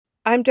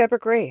I'm Deborah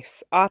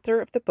Grace,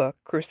 author of the book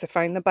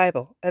Crucifying the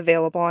Bible,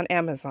 available on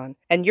Amazon,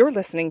 and you're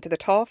listening to the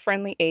Tall,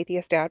 Friendly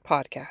Atheist Dad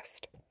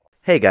podcast.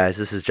 Hey guys,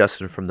 this is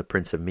Justin from The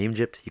Prince of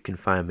Memegypt. You can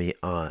find me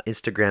on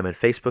Instagram and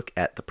Facebook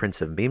at The Prince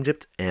of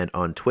Memegypt and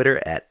on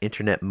Twitter at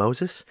Internet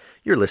Moses.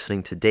 You're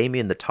listening to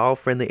Damien, the Tall,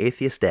 Friendly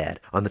Atheist Dad,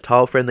 on the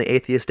Tall, Friendly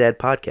Atheist Dad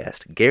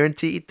podcast,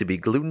 guaranteed to be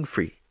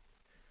gluten-free.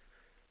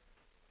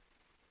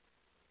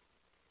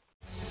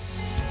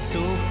 So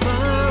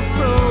far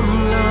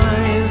from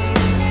lies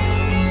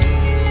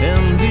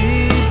and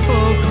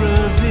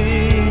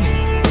hypocrisy,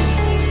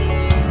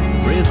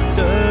 breath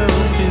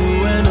turns to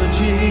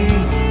energy,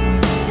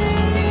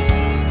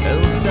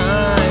 and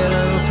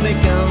silence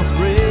becomes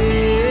breath.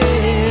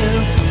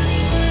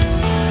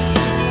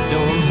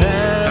 Don't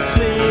ask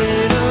me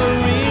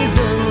the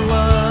reason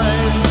why,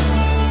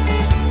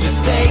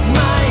 just take my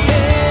hand.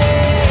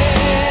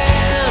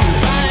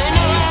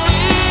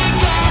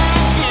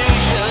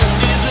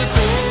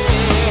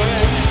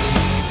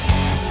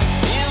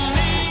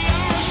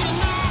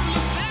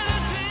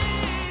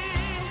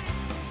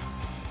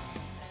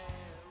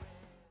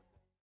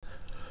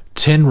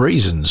 Ten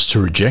Reasons to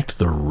Reject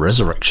the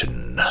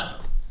Resurrection.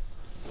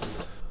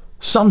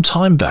 Some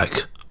time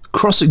back,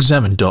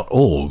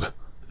 crossexamine.org,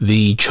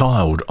 the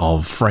child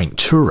of Frank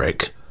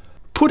Turek,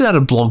 put out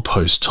a blog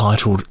post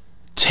titled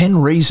 10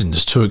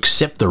 Reasons to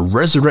Accept the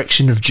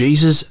Resurrection of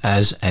Jesus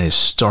as an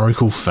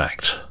Historical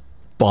Fact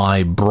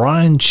by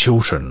Brian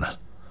Chilton,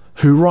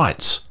 who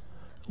writes,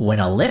 When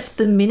I left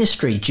the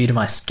ministry due to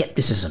my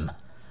skepticism,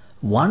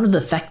 one of the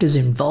factors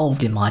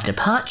involved in my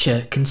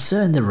departure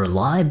concerned the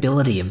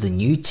reliability of the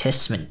New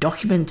Testament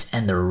documents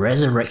and the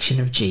resurrection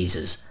of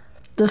Jesus.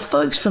 The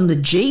folks from the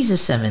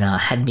Jesus Seminar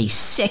had me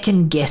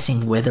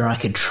second-guessing whether I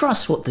could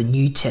trust what the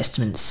New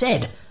Testament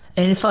said,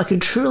 and if I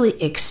could truly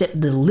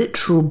accept the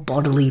literal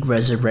bodily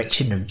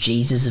resurrection of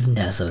Jesus of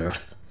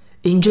Nazareth.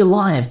 In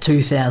July of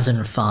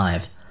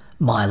 2005,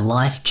 my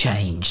life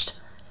changed.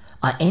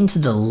 I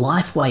entered the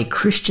Lifeway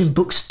Christian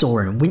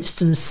bookstore in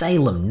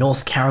Winston-Salem,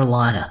 North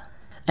Carolina,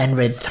 and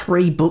read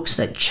 3 books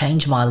that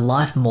changed my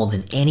life more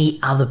than any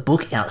other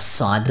book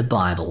outside the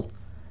Bible.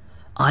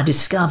 I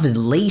discovered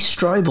Lee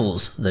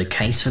Strobel's The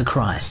Case for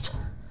Christ,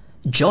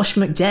 Josh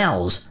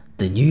McDowell's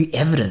The New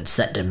Evidence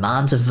That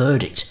Demands a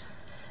Verdict,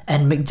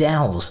 and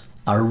McDowell's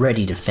A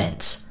Ready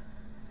Defense.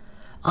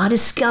 I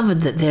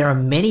discovered that there are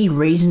many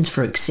reasons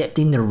for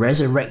accepting the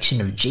resurrection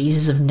of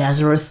Jesus of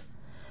Nazareth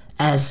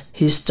as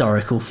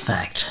historical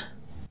fact.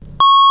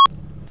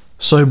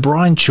 So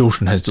Brian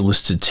Chilton has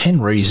listed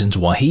 10 reasons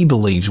why he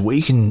believes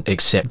we can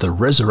accept the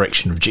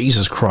resurrection of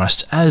Jesus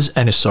Christ as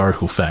an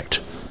historical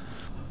fact.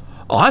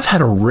 I've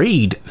had a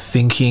read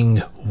thinking,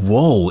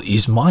 whoa,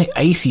 is my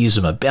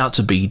atheism about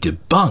to be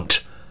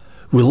debunked?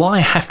 Will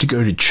I have to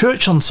go to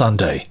church on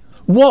Sunday?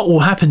 What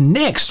will happen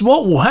next?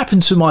 What will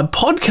happen to my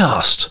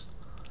podcast?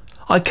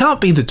 I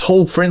can't be the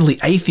tall, friendly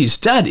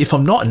atheist dad if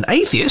I'm not an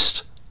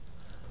atheist.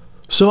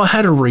 So I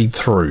had a read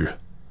through.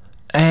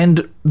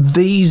 And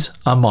these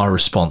are my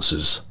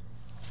responses.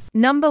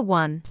 Number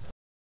 1.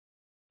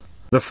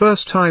 The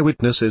first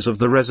eyewitnesses of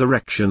the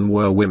resurrection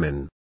were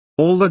women.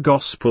 All the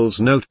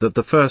Gospels note that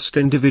the first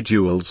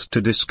individuals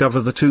to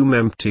discover the tomb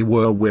empty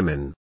were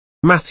women.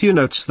 Matthew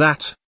notes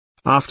that,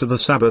 after the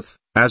Sabbath,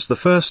 as the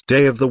first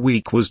day of the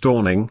week was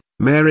dawning,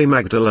 Mary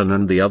Magdalene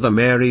and the other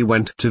Mary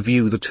went to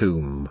view the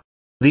tomb.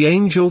 The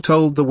angel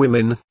told the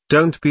women,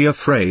 "Don't be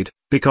afraid,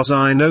 because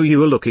I know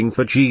you are looking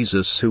for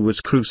Jesus who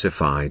was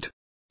crucified.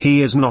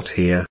 He is not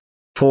here.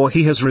 For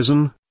he has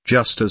risen,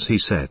 just as he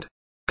said.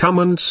 Come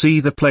and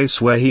see the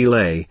place where he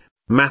lay."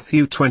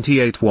 Matthew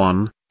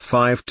 28:1,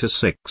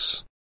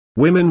 5-6.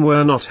 Women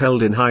were not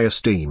held in high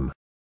esteem.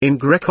 In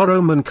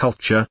Greco-Roman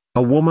culture,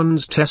 a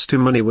woman's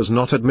testimony was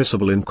not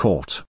admissible in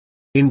court.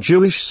 In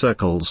Jewish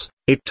circles,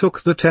 it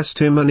took the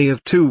testimony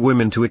of 2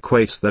 women to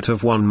equate that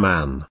of 1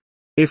 man.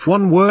 If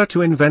one were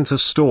to invent a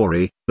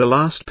story, the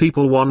last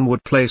people one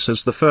would place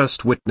as the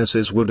first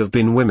witnesses would have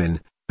been women,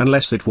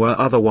 unless it were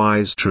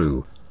otherwise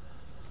true.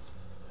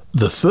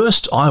 The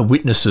first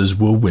eyewitnesses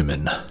were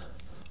women.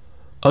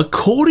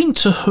 According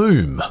to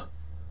whom?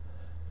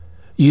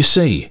 You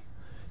see,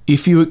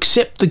 if you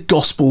accept the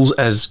Gospels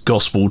as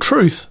gospel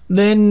truth,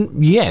 then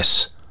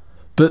yes.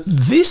 But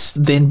this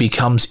then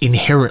becomes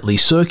inherently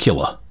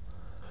circular.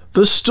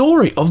 The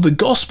story of the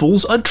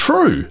Gospels are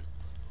true.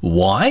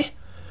 Why?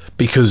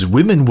 Because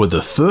women were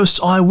the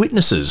first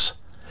eyewitnesses.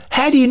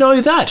 How do you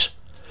know that?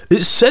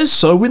 It says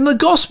so in the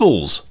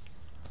Gospels.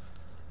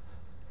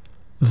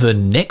 The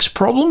next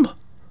problem?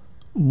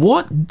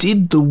 What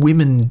did the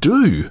women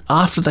do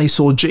after they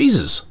saw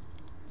Jesus?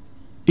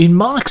 In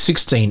Mark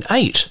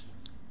 16:8,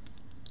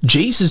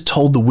 Jesus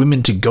told the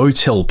women to go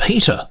tell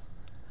Peter.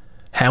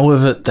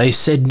 However, they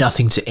said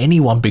nothing to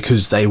anyone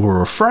because they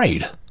were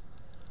afraid.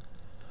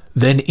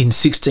 Then in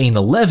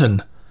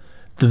 16:11,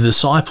 the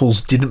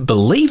disciples didn't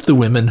believe the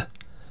women,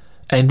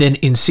 and then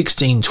in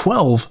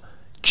 16:12,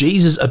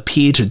 Jesus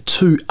appeared to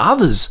 2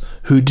 others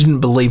who didn't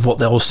believe what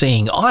they were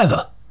seeing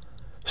either.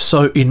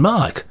 So in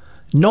Mark,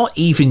 Not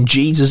even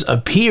Jesus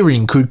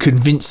appearing could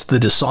convince the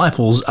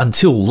disciples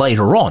until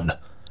later on,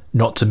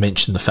 not to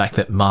mention the fact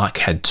that Mark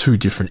had 2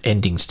 different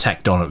endings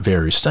tacked on at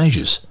various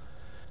stages.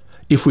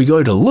 If we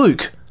go to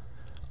Luke,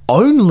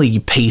 only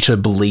Peter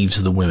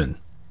believes the women.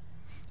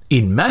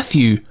 In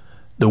Matthew,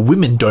 the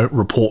women don't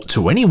report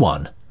to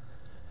anyone.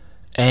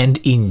 And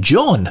in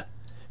John,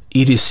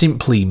 it is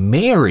simply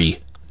Mary,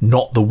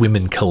 not the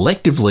women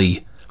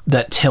collectively,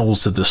 that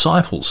tells the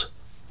disciples.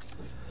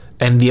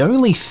 And the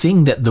only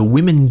thing that the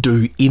women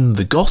do in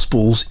the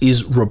Gospels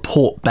is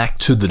report back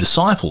to the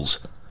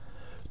disciples.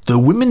 The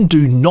women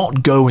do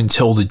not go and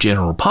tell the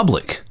general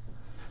public.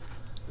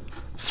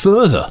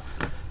 Further,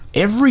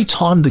 every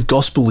time the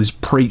Gospel is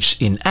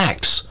preached in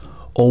Acts,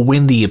 or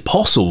when the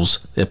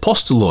apostles, the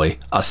apostoloi,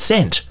 are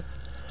sent,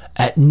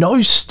 at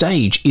no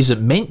stage is it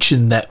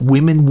mentioned that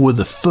women were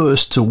the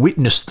first to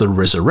witness the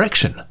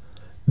resurrection.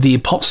 The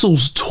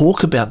apostles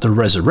talk about the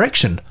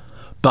resurrection,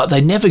 but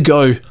they never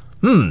go,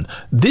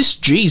 this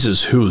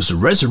Jesus who was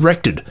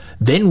resurrected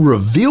then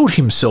revealed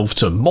himself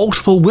to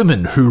multiple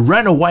women who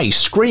ran away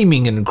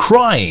screaming and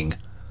crying.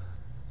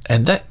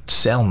 And that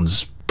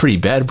sounds pretty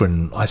bad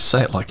when I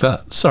say it like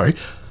that, sorry.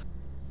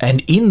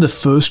 And in the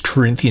 1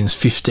 Corinthians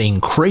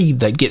 15 creed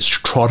that gets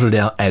trotted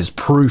out as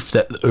proof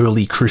that the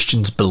early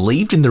Christians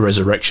believed in the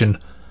resurrection,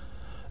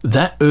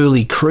 that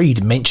early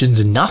creed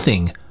mentions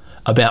nothing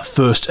about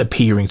first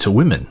appearing to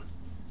women.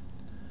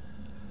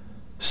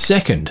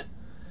 Second,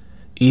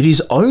 it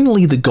is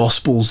only the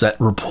Gospels that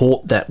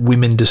report that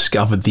women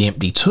discovered the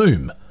empty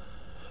tomb.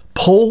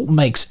 Paul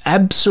makes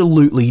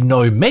absolutely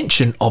no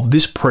mention of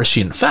this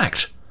prescient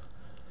fact.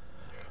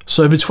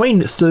 So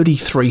between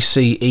 33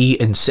 CE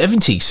and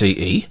 70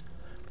 CE,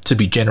 to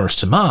be generous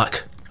to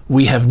Mark,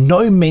 we have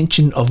no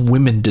mention of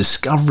women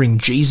discovering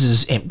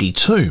Jesus' empty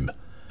tomb.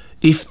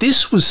 If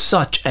this was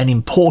such an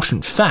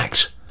important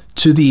fact,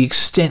 to the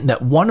extent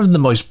that one of the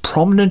most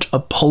prominent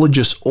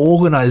apologist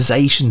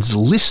organisations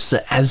lists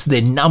it as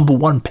their number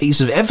 1 piece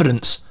of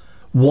evidence,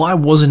 why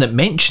wasn't it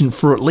mentioned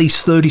for at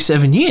least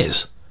 37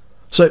 years?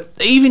 So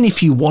even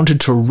if you wanted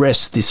to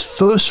rest this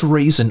first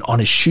reason on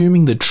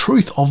assuming the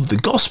truth of the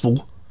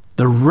gospel,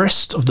 the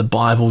rest of the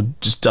Bible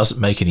just doesn't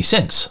make any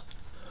sense.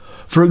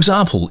 For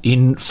example,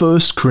 in 1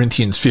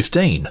 Corinthians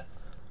 15,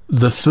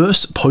 the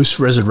first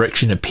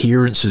post-resurrection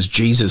appearances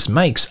Jesus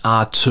makes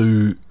are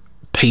to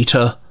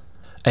Peter,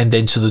 and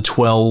then to the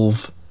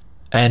 12,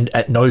 and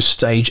at no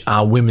stage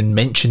are women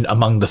mentioned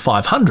among the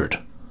 500.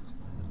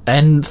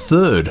 And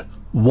third,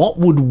 what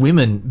would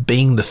women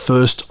being the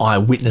first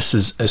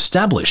eyewitnesses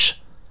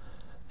establish?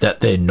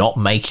 That they're not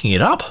making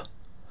it up?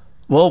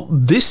 Well,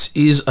 this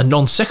is a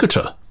non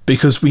sequitur,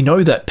 because we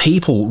know that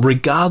people,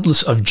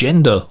 regardless of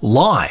gender,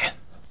 lie.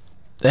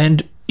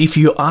 And if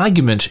your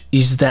argument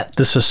is that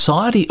the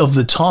society of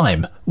the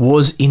time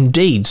was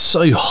indeed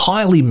so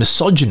highly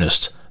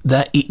misogynist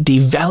that it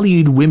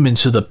devalued women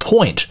to the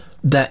point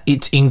that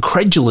it's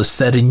incredulous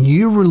that a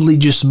new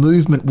religious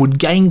movement would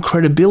gain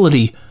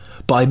credibility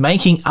by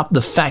making up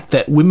the fact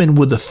that women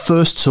were the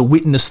first to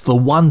witness the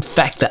one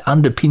fact that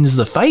underpins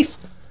the faith,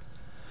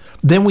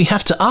 then we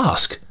have to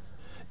ask,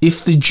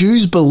 if the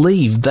Jews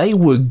believed they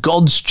were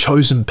God's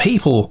chosen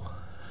people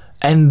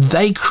and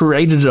they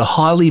created a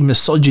highly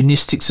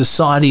misogynistic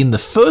society in the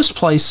first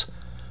place,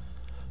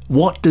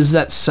 what does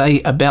that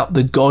say about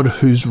the God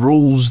whose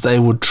rules they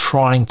were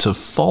trying to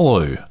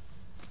follow?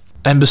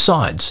 And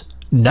besides,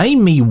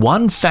 name me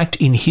one fact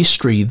in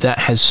history that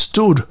has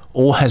stood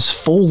or has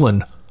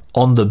fallen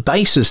on the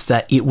basis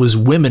that it was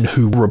women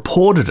who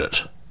reported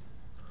it.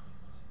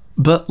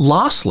 But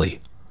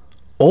lastly,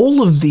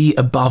 all of the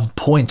above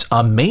points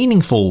are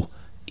meaningful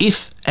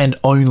if and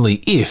only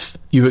if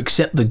you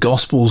accept the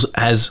Gospels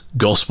as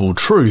gospel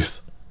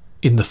truth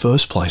in the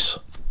first place.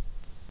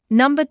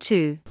 Number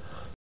 2.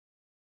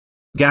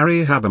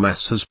 Gary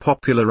Habermas has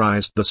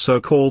popularized the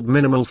so-called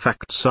minimal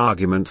facts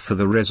argument for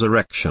the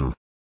resurrection.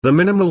 The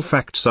minimal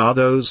facts are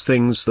those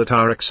things that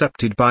are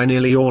accepted by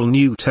nearly all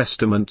New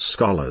Testament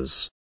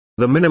scholars.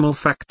 The minimal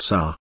facts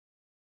are: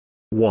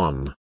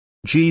 1.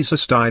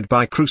 Jesus died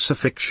by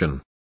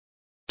crucifixion.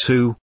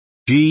 2.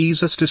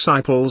 Jesus'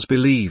 disciples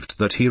believed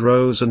that he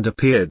rose and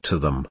appeared to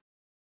them.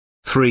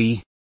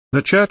 3.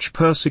 The church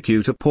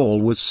persecutor Paul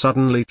was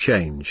suddenly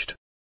changed.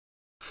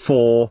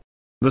 4.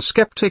 The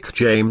skeptic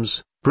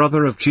James,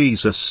 brother of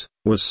Jesus,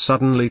 was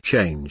suddenly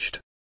changed.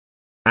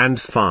 And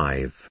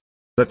 5.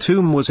 The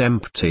tomb was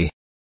empty.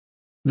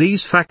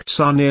 These facts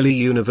are nearly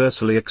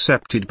universally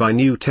accepted by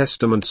New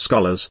Testament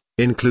scholars,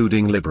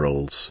 including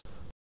liberals.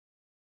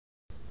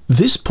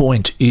 This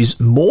point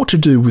is more to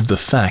do with the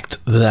fact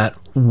that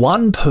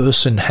one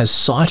person has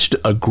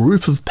cited a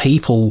group of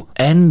people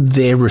and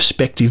their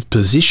respective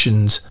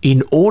positions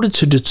in order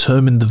to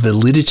determine the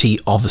validity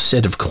of a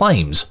set of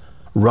claims,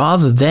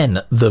 rather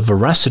than the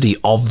veracity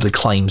of the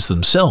claims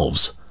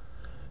themselves.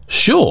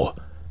 Sure,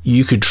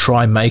 you could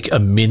try make a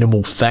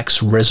minimal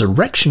facts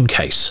resurrection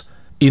case,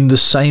 in the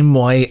same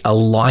way a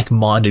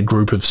like-minded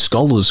group of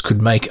scholars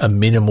could make a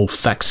minimal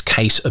facts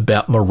case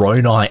about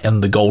Moroni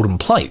and the golden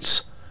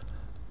plates.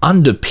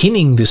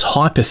 underpinning this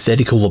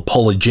hypothetical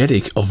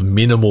apologetic of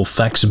minimal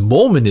facts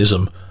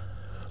Mormonism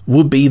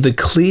would be the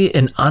clear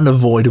and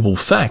unavoidable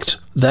fact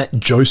that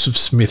Joseph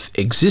Smith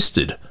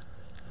existed.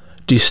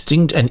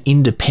 Distinct and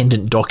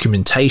independent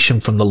documentation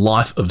from the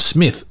life of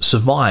Smith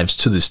survives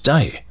to this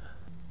day.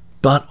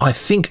 But I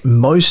think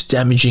most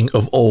damaging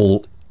of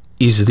all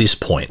is this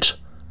point.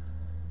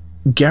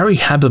 Gary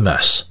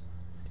Habermas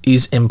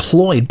is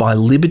employed by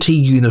Liberty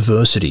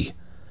University,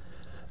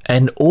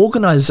 an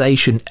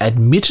organisation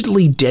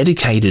admittedly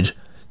dedicated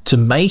to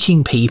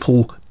making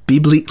people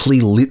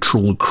biblically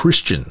literal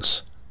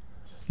Christians.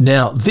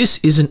 Now,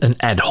 this isn't an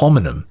ad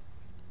hominem.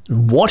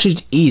 What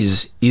it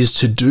is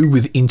to do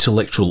with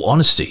intellectual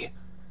honesty.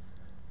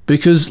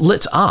 Because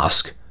let's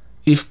ask,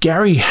 if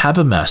Gary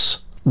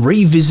Habermas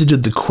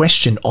revisited the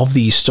question of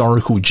the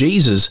historical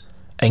Jesus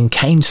and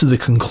came to the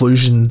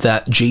conclusion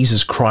that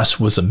Jesus Christ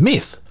was a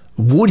myth,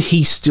 would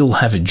he still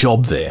have a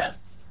job there?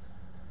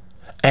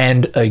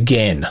 And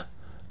again,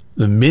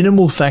 the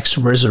minimal facts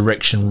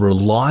resurrection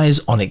relies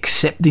on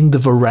accepting the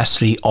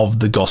veracity of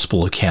the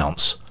gospel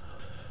accounts.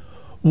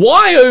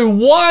 Why, oh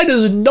why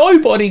does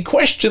nobody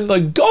question the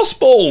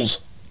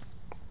Gospels?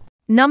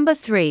 Number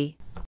 3.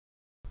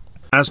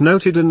 As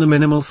noted in the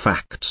Minimal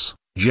Facts,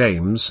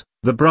 James,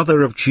 the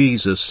brother of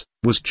Jesus,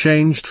 was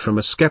changed from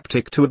a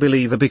skeptic to a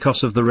believer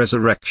because of the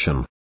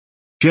resurrection.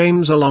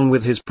 James, along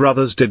with his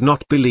brothers, did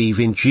not believe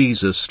in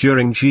Jesus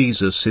during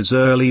Jesus'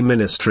 early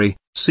ministry,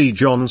 see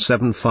John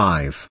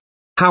 7:5.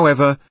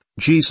 However,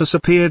 Jesus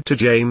appeared to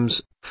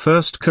James,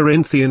 1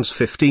 Corinthians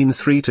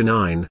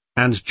 15:3-9,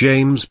 and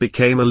James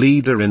became a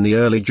leader in the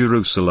early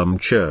Jerusalem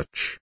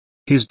church.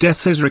 His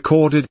death is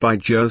recorded by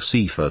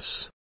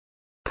Josephus.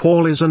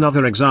 Paul is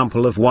another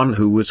example of one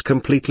who was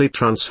completely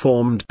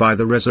transformed by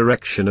the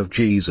resurrection of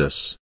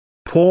Jesus.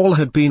 Paul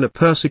had been a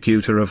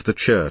persecutor of the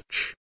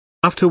church.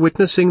 After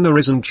witnessing the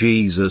risen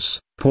Jesus,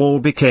 Paul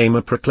became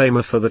a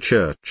proclaimer for the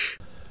church.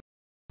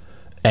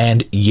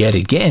 And yet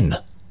again,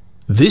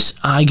 this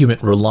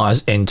argument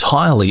relies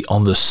entirely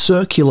on the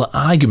circular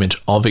argument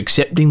of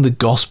accepting the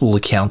gospel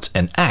accounts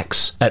and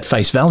Acts at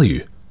face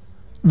value.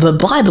 The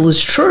Bible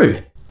is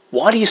true.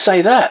 Why do you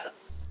say that?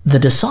 The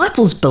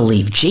disciples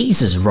believe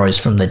Jesus rose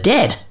from the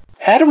dead.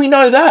 How do we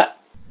know that?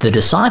 The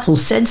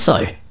disciples said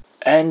so.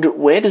 And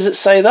where does it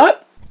say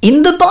that?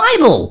 In the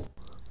Bible!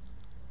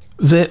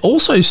 There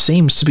also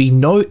seems to be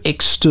no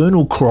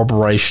external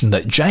corroboration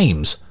that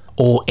James,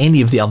 or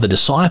any of the other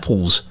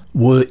disciples,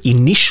 were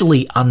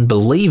initially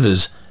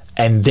unbelievers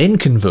and then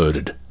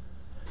converted.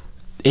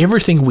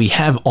 Everything we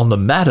have on the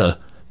matter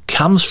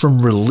comes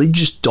from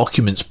religious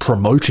documents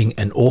promoting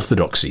an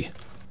orthodoxy.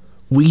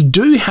 We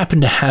do happen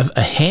to have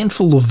a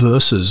handful of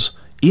verses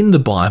in the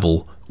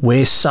Bible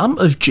where some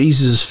of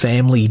Jesus'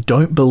 family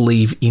don't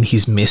believe in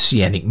his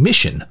messianic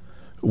mission,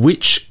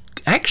 which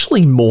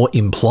actually more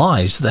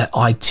implies that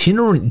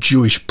itinerant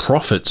Jewish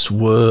prophets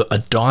were a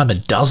dime a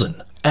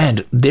dozen,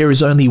 and there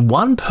is only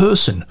one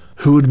person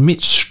who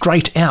admits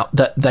straight out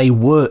that they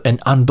were an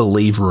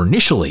unbeliever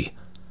initially,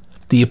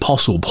 the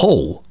Apostle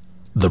Paul.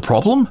 The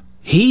problem?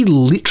 He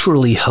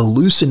literally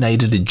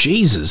hallucinated a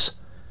Jesus,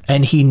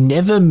 and he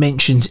never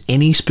mentions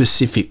any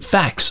specific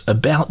facts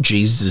about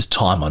Jesus'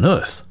 time on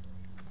earth.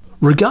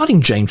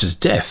 Regarding James's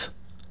death,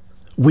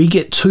 we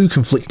get two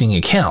conflicting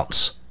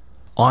accounts.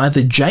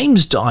 Either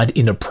James died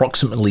in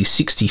approximately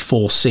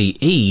 64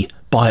 CE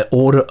by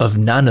order of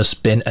Nanus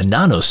ben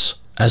Ananus,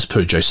 as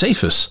per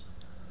Josephus,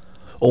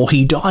 or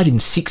he died in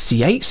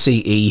 68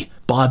 CE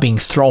by being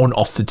thrown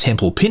off the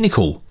temple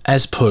pinnacle,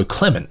 as per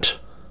Clement.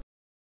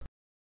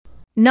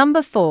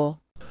 Number 4.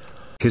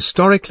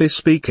 Historically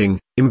speaking,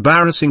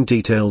 embarrassing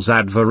details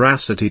add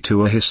veracity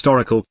to a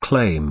historical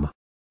claim.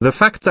 The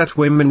fact that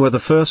women were the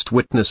first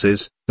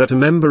witnesses, that a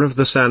member of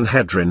the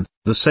Sanhedrin,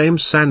 the same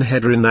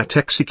Sanhedrin that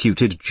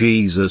executed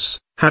Jesus,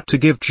 had to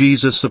give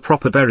Jesus a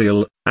proper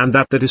burial, and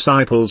that the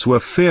disciples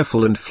were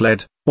fearful and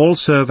fled, all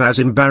serve as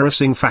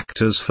embarrassing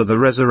factors for the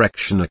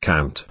resurrection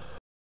account.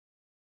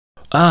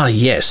 Ah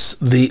yes,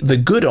 the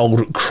good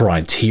old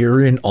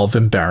criterion of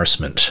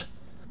embarrassment.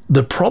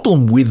 The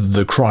problem with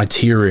the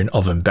criterion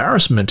of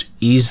embarrassment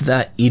is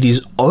that it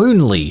is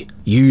only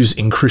used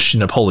in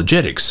Christian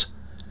apologetics.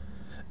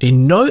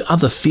 In no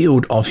other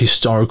field of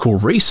historical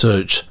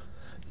research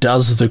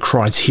does the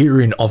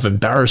criterion of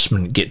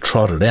embarrassment get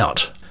trotted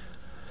out.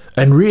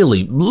 And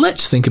really,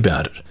 let's think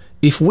about it.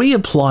 If we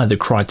apply the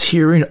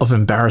criterion of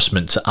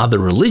embarrassment to other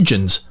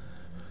religions,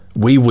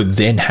 we would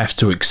then have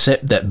to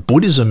accept that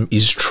Buddhism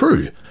is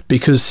true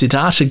because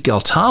Siddhartha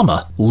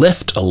Gautama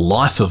left a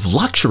life of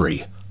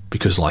luxury,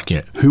 because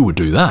who would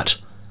do that?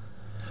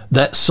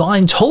 That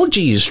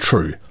Scientology is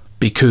true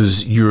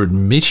because you're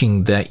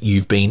admitting that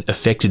you've been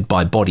affected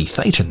by body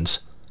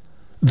thetans.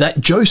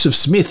 That Joseph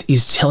Smith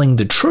is telling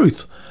the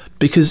truth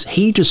because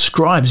he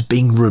describes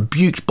being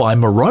rebuked by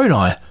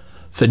Moroni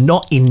for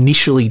not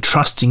initially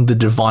trusting the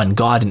divine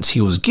guidance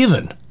he was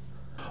given.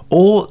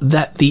 Or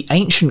that the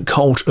ancient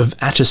cult of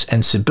Attis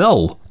and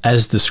Cybele,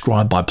 as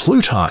described by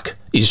Plutarch,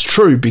 is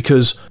true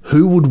because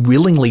who would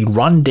willingly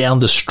run down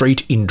the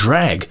street in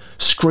drag,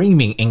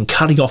 screaming and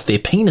cutting off their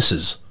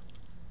penises?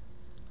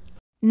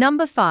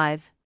 Number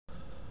 5.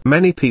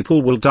 Many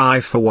people will die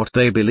for what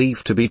they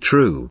believe to be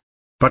true.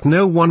 But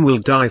no one will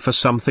die for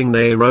something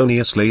they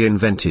erroneously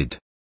invented.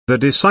 The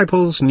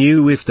disciples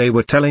knew if they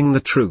were telling the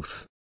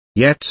truth.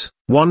 Yet,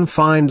 one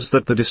finds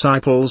that the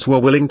disciples were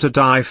willing to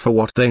die for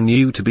what they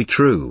knew to be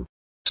true.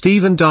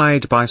 Stephen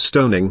died by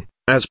stoning,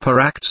 as per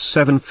Acts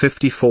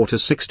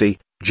 7:54-60,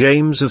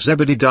 James of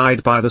Zebedee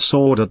died by the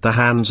sword at the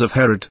hands of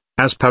Herod,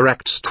 as per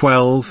Acts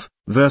 12,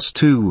 verse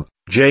 2,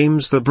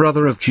 James the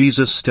brother of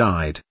Jesus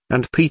died,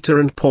 and Peter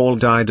and Paul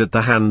died at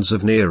the hands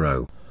of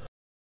Nero.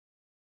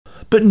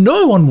 But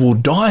no one will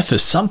die for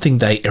something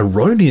they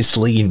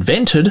erroneously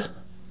invented.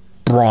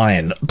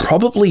 Brian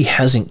probably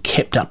hasn't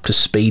kept up to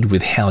speed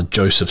with how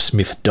Joseph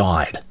Smith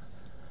died.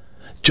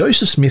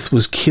 Joseph Smith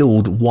was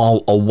killed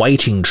while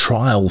awaiting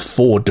trial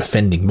for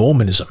defending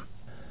Mormonism.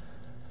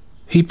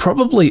 He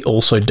probably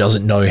also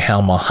doesn't know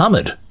how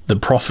Muhammad, the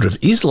prophet of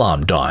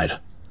Islam, died.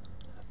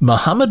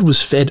 Muhammad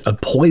was fed a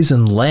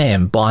poisoned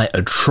lamb by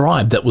a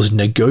tribe that was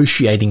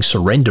negotiating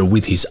surrender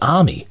with his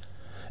army,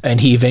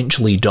 and he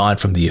eventually died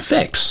from the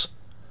effects.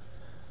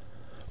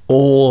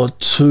 Or,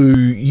 to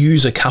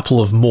use a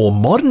couple of more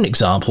modern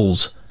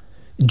examples,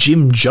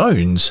 Jim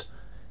Jones,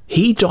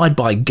 he died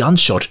by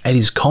gunshot at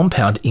his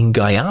compound in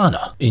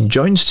Guyana, in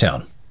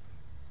Jonestown.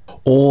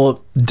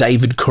 Or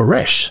David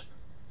Koresh.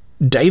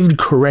 David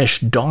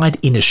Koresh died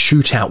in a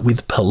shootout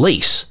with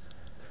police.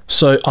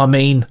 So, I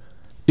mean,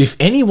 if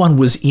anyone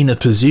was in a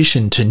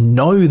position to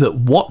know that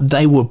what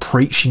they were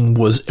preaching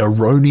was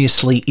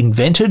erroneously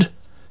invented,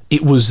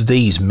 it was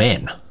these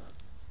men.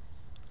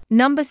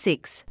 Number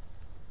 6.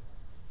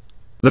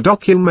 The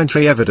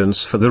documentary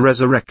evidence for the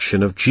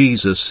resurrection of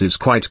Jesus is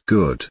quite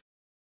good.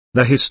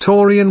 The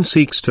historian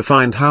seeks to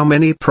find how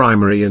many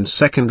primary and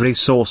secondary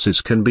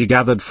sources can be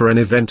gathered for an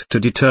event to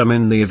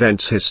determine the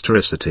event's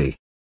historicity.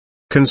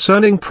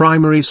 Concerning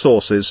primary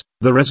sources,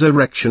 the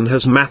resurrection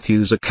has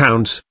Matthew's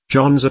account,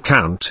 John's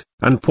account,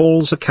 and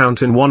Paul's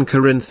account in 1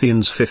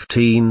 Corinthians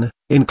 15,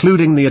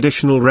 including the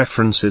additional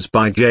references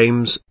by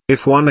James,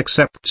 if one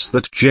accepts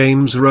that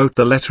James wrote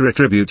the letter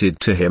attributed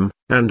to him,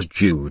 and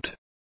Jude.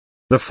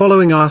 The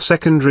following are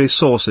secondary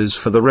sources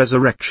for the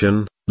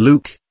resurrection: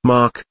 Luke,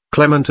 Mark,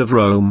 Clement of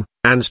Rome,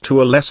 and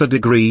to a lesser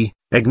degree,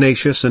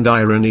 Ignatius and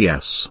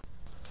Irenaeus.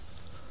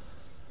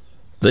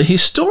 The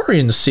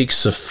historian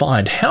seeks to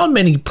find how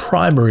many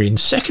primary and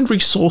secondary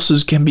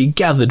sources can be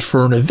gathered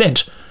for an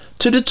event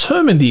to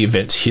determine the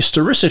event's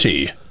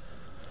historicity.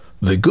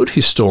 The good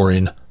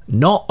historian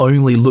not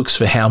only looks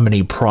for how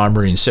many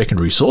primary and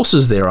secondary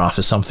sources there are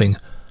for something,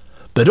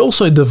 but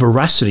also the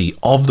veracity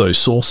of those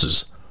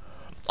sources.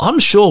 I'm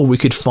sure we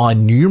could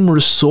find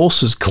numerous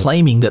sources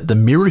claiming that the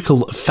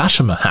miracle of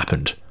Fatima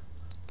happened,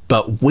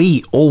 but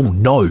we all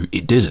know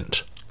it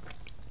didn't.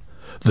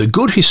 The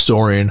good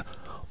historian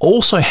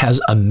also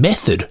has a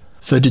method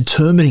for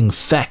determining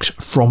fact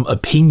from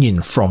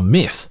opinion from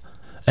myth,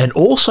 and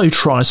also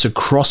tries to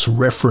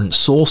cross-reference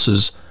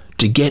sources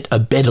to get a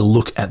better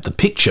look at the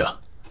picture.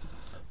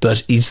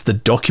 But is the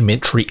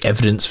documentary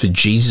evidence for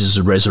Jesus'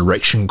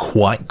 resurrection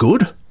quite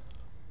good?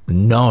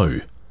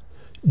 No.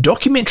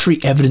 Documentary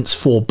evidence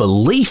for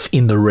belief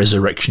in the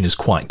resurrection is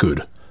quite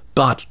good,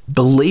 but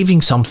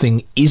believing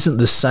something isn't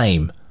the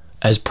same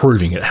as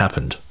proving it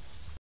happened.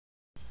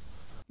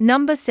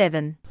 Number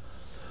 7.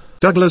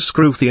 Douglas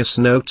Groothuis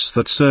notes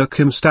that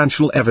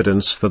circumstantial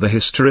evidence for the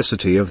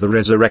historicity of the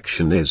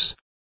resurrection is,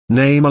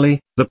 namely,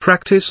 the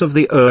practice of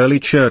the early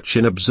church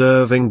in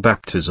observing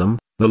baptism,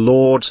 the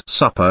Lord's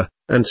Supper,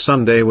 and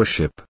Sunday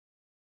worship.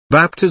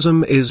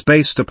 Baptism is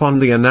based upon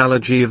the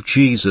analogy of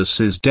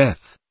Jesus'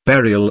 death,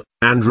 burial,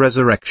 and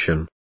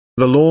resurrection.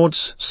 The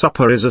Lord's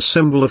Supper is a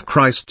symbol of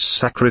Christ's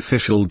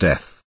sacrificial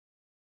death.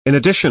 In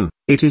addition,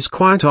 it is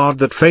quite odd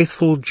that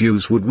faithful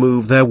Jews would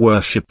move their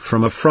worship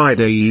from a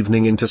Friday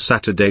evening into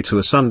Saturday to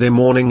a Sunday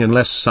morning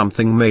unless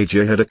something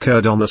major had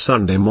occurred on a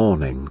Sunday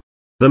morning.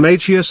 The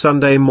major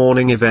Sunday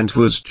morning event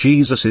was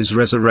Jesus'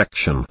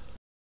 resurrection.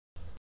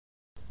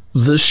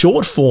 The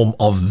short form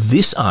of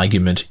this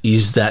argument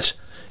is that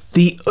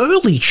the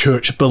early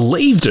church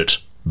believed it,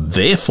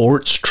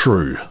 therefore it's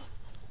true.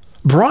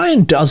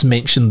 Brian does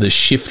mention the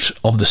shift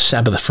of the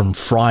Sabbath from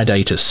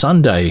Friday to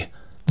Sunday.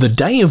 The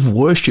day of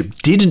worship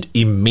didn't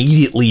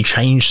immediately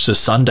change to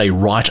Sunday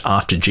right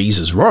after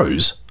Jesus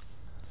rose.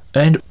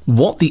 And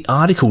what the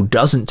article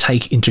doesn't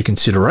take into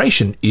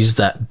consideration is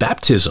that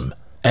baptism,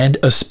 and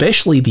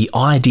especially the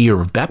idea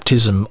of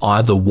baptism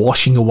either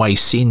washing away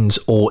sins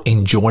or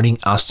enjoining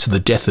us to the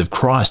death of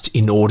Christ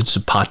in order to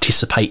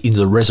participate in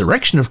the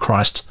resurrection of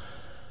Christ,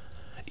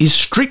 is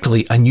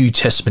strictly a New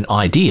Testament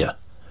idea.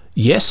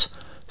 Yes,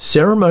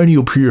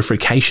 ceremonial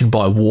purification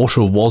by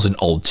water was an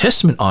Old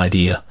Testament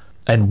idea,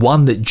 and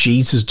one that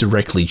Jesus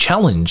directly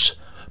challenged,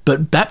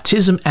 but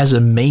baptism as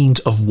a means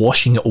of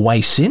washing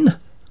away sin?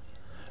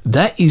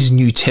 That is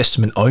New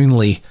Testament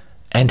only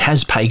and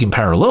has pagan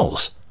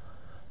parallels.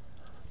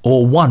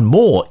 Or one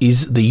more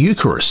is the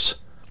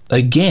Eucharist.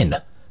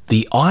 Again,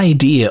 The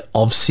idea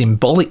of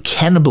symbolic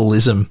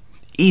cannibalism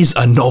is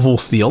a novel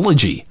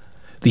theology.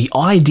 The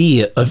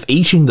idea of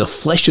eating the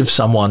flesh of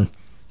someone,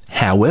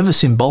 however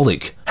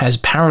symbolic, has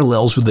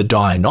parallels with the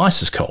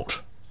Dionysus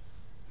cult.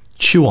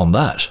 Chew on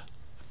that.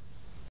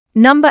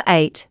 Number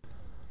 8.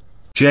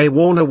 J.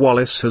 Warner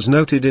Wallace has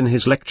noted in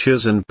his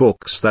lectures and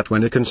books that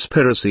when a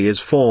conspiracy is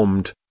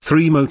formed,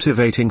 3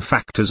 motivating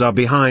factors are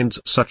behind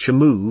such a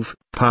move: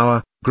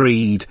 power,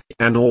 greed,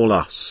 and or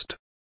lust.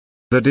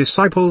 The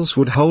disciples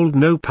would hold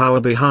no power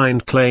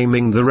behind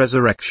claiming the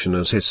resurrection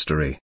as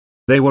history.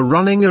 They were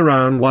running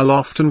around while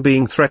often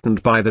being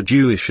threatened by the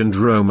Jewish and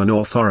Roman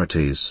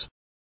authorities.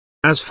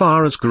 As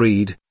far as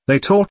greed, they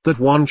taught that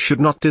one should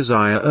not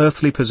desire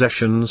earthly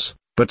possessions,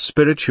 but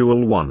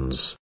spiritual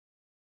ones.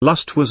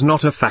 Lust was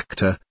not a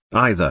factor,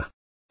 either.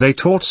 They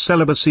taught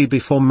celibacy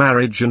before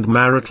marriage and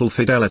marital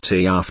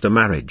fidelity after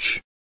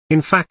marriage.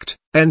 In fact,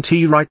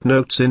 N.T. Wright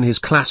notes in his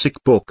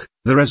classic book,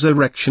 The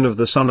Resurrection of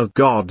the Son of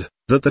God,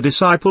 that the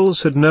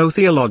disciples had no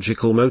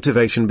theological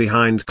motivation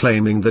behind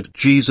claiming that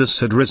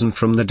Jesus had risen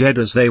from the dead,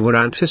 as they were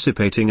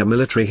anticipating a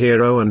military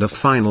hero and a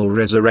final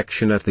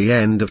resurrection at the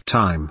end of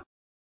time.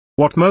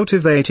 What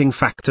motivating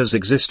factors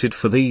existed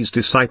for these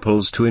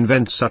disciples to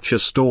invent such a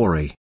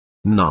story?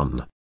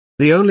 None.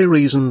 The only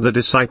reason the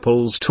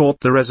disciples taught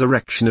the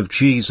resurrection of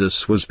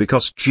Jesus was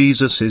because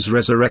Jesus'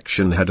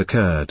 resurrection had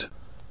occurred.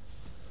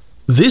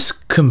 This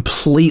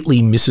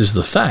completely misses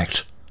the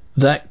fact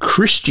that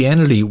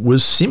Christianity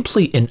was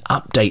simply an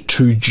update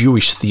to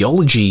Jewish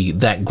theology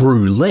that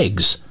grew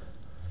legs.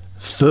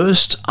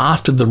 First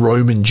after the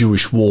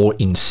Roman-Jewish War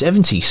in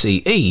 70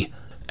 CE,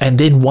 and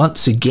then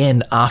once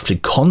again after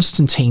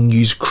Constantine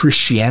used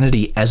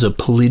Christianity as a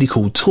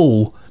political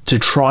tool to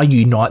try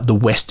unite the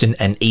Western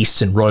and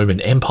Eastern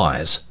Roman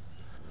empires.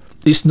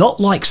 It's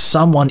not like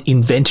someone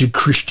invented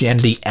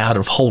Christianity out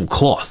of whole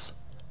cloth.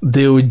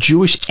 There were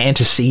Jewish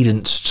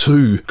antecedents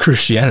to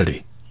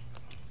Christianity.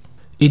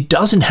 It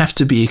doesn't have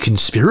to be a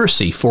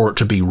conspiracy for it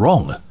to be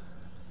wrong.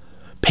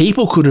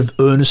 People could have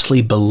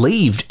earnestly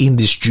believed in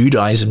this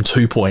Judaism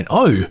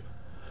 2.0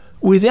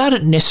 without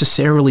it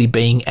necessarily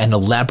being an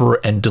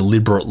elaborate and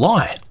deliberate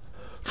lie.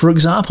 For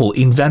example,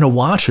 in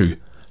Vanuatu,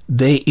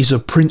 there is a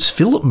Prince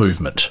Philip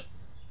movement.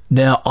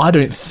 Now, I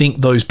don't think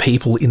those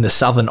people in the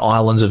southern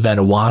islands of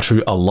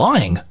Vanuatu are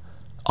lying.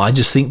 I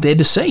just think they're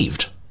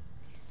deceived.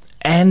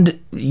 And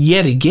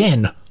yet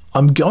again,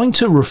 I'm going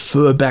to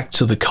refer back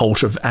to the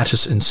cult of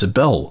Attis and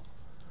Cybele.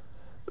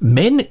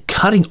 Men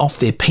cutting off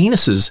their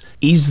penises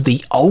is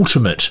the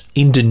ultimate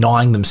in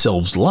denying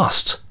themselves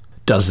lust.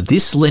 Does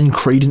this lend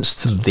credence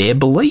to their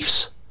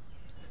beliefs?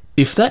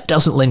 If that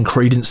doesn't lend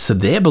credence to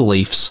their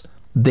beliefs,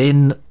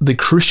 then the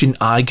Christian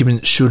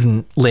argument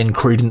shouldn't lend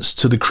credence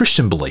to the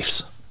Christian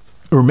beliefs.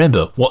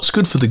 Remember, what's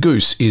good for the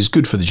goose is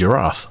good for the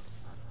giraffe.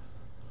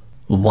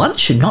 One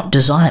should not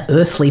desire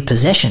earthly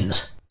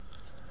possessions.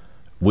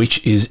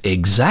 Which is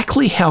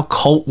exactly how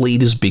cult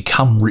leaders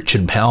become rich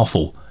and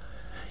powerful.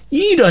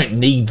 You don't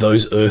need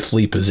those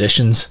earthly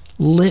possessions.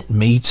 Let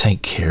me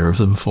take care of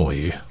them for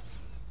you.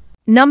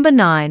 Number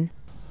 9.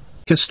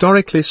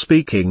 Historically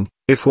speaking,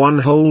 if one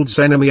holds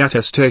enemy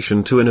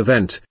attestation to an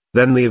event,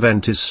 then the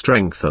event is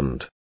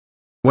strengthened.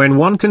 When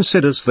one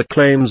considers the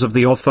claims of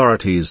the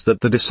authorities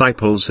that the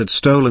disciples had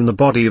stolen the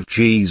body of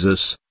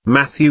Jesus,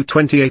 Matthew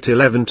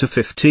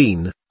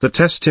 28:11-15, the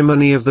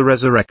testimony of the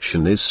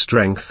resurrection is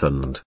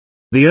strengthened.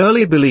 The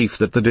early belief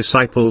that the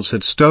disciples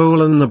had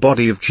stolen the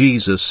body of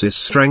Jesus is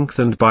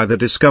strengthened by the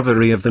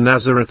discovery of the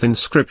Nazareth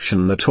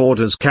inscription that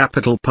orders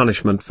capital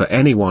punishment for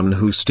anyone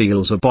who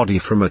steals a body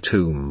from a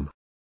tomb.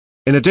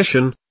 In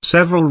addition,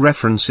 several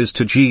references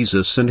to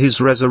Jesus and his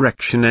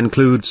resurrection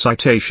include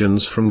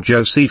citations from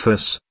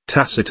Josephus,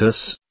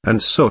 Tacitus,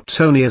 and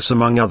Suetonius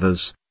among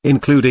others,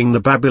 including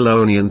the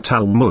Babylonian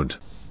Talmud.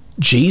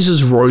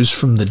 Jesus rose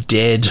from the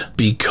dead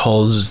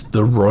because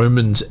the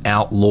Romans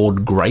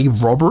outlawed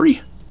grave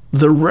robbery?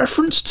 The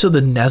reference to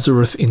the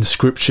Nazareth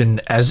inscription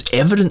as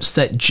evidence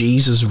that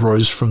Jesus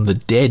rose from the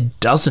dead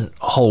doesn't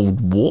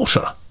hold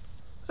water,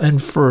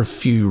 and for a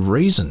few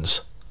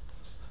reasons.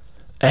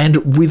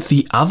 And with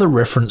the other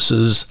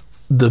references,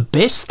 the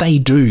best they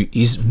do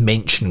is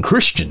mention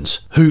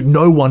Christians, who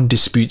no one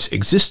disputes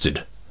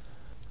existed.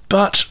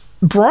 But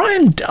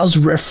Brian does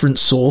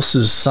reference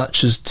sources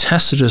such as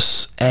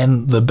Tacitus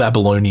and the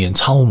Babylonian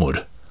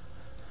Talmud.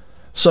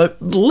 So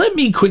let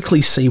me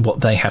quickly see what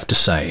they have to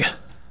say.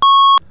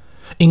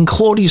 In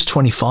Claudius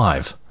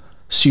 25,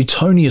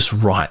 Suetonius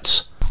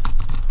writes,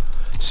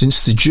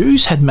 "Since the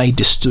Jews had made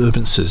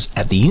disturbances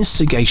at the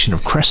instigation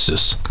of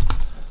Crestus,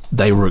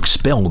 they were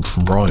expelled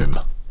from Rome."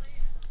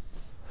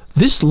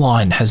 This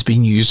line has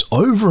been used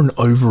over and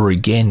over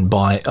again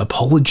by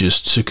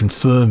apologists to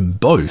confirm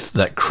both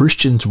that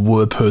Christians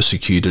were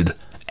persecuted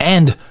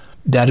and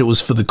that it was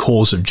for the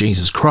cause of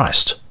Jesus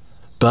Christ.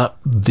 But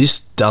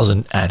this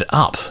doesn't add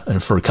up,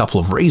 and for a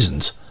couple of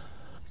reasons.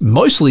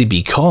 Mostly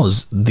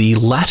because the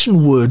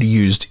Latin word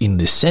used in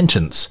this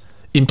sentence,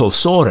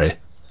 impulsore,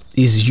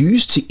 is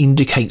used to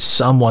indicate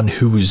someone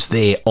who was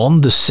there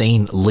on the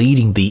scene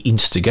leading the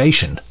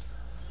instigation.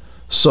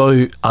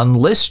 So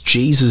unless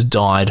Jesus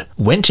died,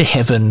 went to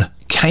heaven,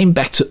 came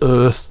back to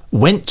earth,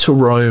 went to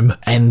Rome,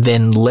 and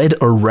then led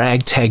a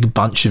ragtag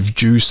bunch of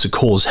Jews to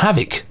cause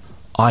havoc,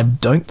 I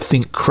don't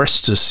think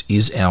Christus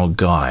is our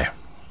guy.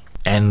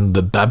 And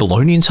the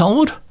Babylonian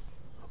Talmud?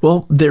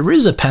 Well, there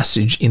is a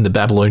passage in the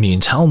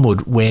Babylonian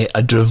Talmud where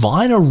a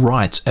diviner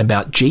writes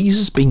about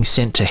Jesus being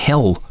sent to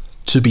hell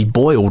to be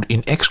boiled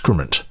in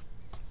excrement.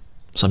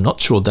 So I'm not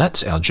sure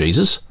that's our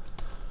Jesus.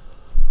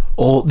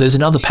 Or there's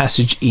another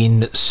passage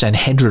in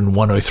Sanhedrin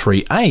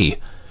 103a,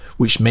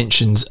 which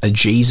mentions a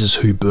Jesus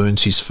who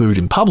burns his food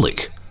in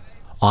public,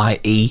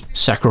 i.e.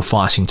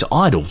 sacrificing to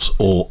idols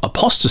or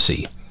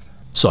apostasy.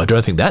 So I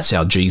don't think that's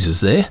our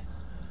Jesus there.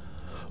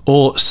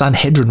 Or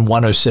Sanhedrin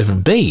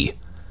 107b,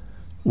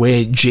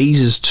 where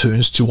Jesus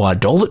turns to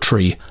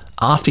idolatry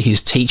after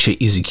his teacher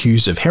is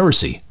accused of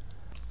heresy.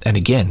 And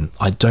again,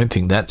 I don't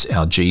think that's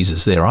our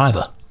Jesus there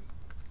either.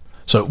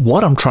 So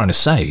what I'm trying to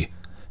say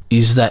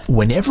is that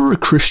whenever a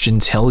Christian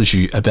tells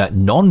you about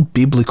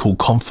non-biblical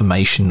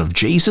confirmation of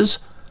Jesus,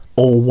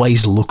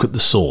 always look at the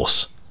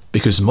source,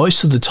 because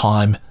most of the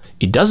time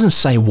it doesn't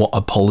say what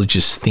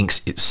apologist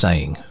thinks it's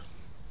saying.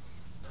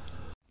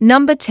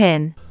 Number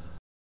 10.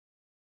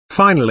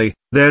 Finally,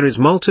 there is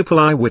multiple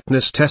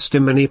eyewitness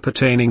testimony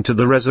pertaining to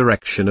the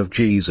resurrection of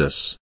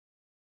Jesus.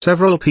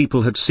 Several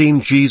people had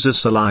seen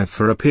Jesus alive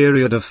for a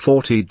period of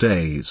 40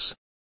 days.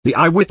 The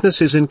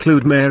eyewitnesses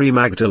include Mary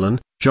Magdalene,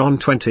 John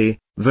 20,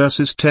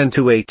 verses 10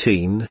 to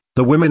 18,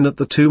 the women at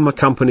the tomb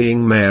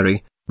accompanying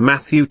Mary,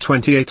 Matthew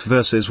 28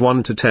 verses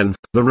 1 to 10,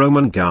 the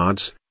Roman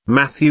guards,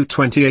 Matthew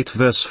 28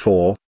 verse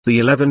 4, the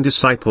 11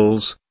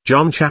 disciples,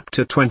 John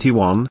chapter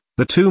 21,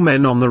 the 2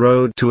 men on the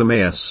road to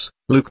Emmaus,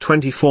 Luke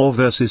 24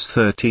 verses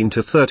 13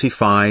 to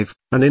 35,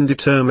 an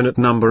indeterminate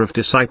number of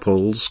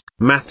disciples,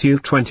 Matthew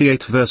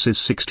 28 verses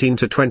 16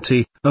 to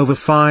 20, over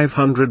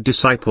 500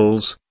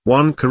 disciples,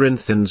 1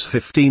 Corinthians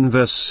 15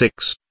 verse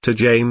 6, to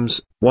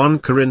James, 1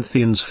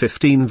 Corinthians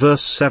 15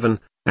 verse 7,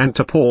 and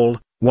to Paul,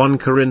 1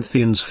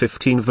 Corinthians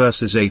 15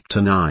 verses 8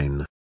 to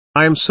 9.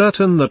 I am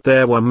certain that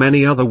there were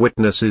many other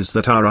witnesses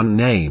that are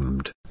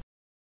unnamed.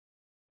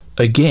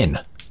 Again,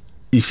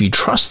 if you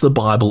trust the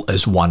Bible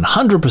as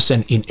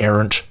 100%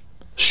 inerrant,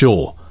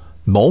 sure,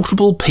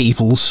 multiple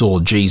people saw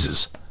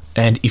Jesus.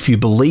 And if you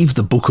believe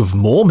the Book of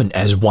Mormon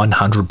as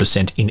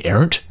 100%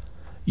 inerrant,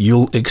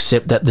 you'll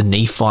accept that the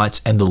Nephites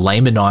and the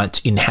Lamanites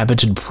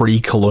inhabited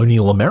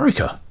pre-colonial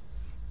America.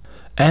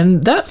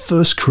 And that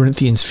 1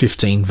 Corinthians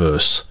 15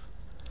 verse,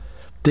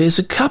 there's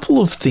a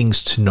couple of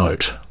things to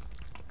note.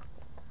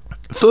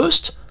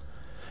 First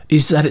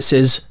is that it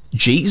says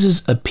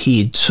Jesus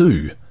appeared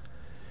to,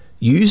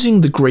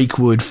 using the Greek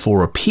word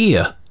for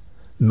appear,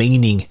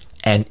 meaning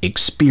an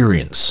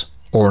experience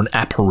or an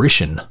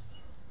apparition,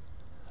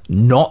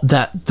 not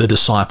that the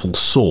disciples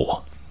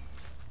saw.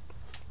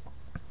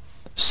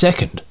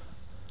 Second,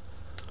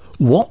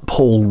 what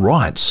Paul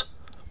writes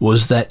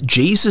was that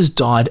Jesus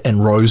died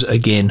and rose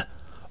again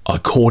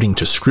according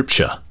to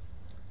Scripture.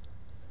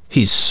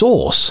 His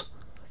source,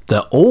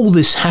 that all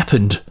this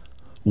happened,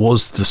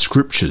 was the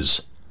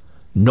Scriptures,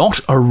 not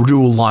a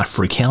real-life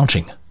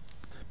recounting.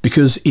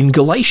 Because in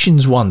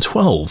Galatians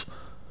 1:12,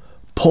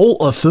 Paul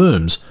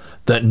affirms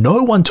that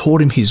no one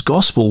taught him his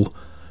gospel,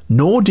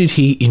 nor did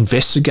he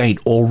investigate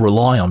or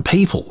rely on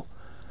people.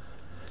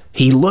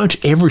 He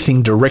learnt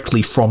everything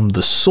directly from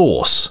the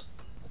source,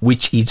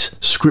 which is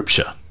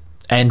Scripture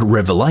and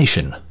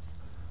Revelation.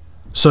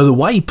 So the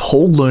way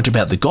Paul learnt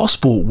about the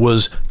gospel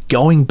was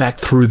going back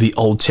through the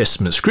Old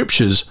Testament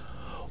scriptures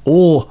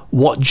or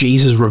what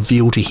Jesus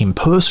revealed to him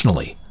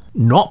personally,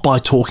 not by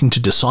talking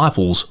to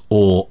disciples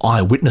or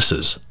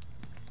eyewitnesses.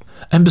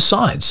 And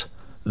besides,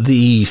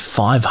 the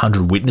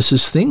 500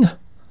 witnesses thing,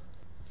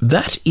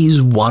 that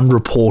is one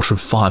report of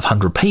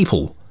 500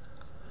 people,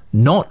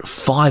 not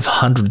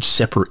 500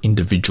 separate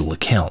individual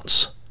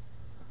accounts.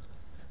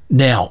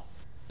 Now,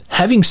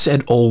 having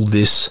said all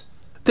this,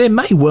 there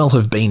may well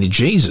have been a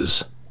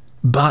Jesus,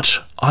 but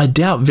I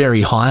doubt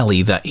very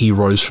highly that he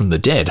rose from the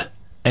dead,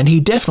 and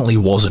he definitely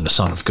wasn't a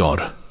son of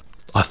God.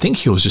 I think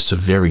he was just a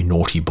very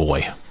naughty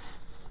boy.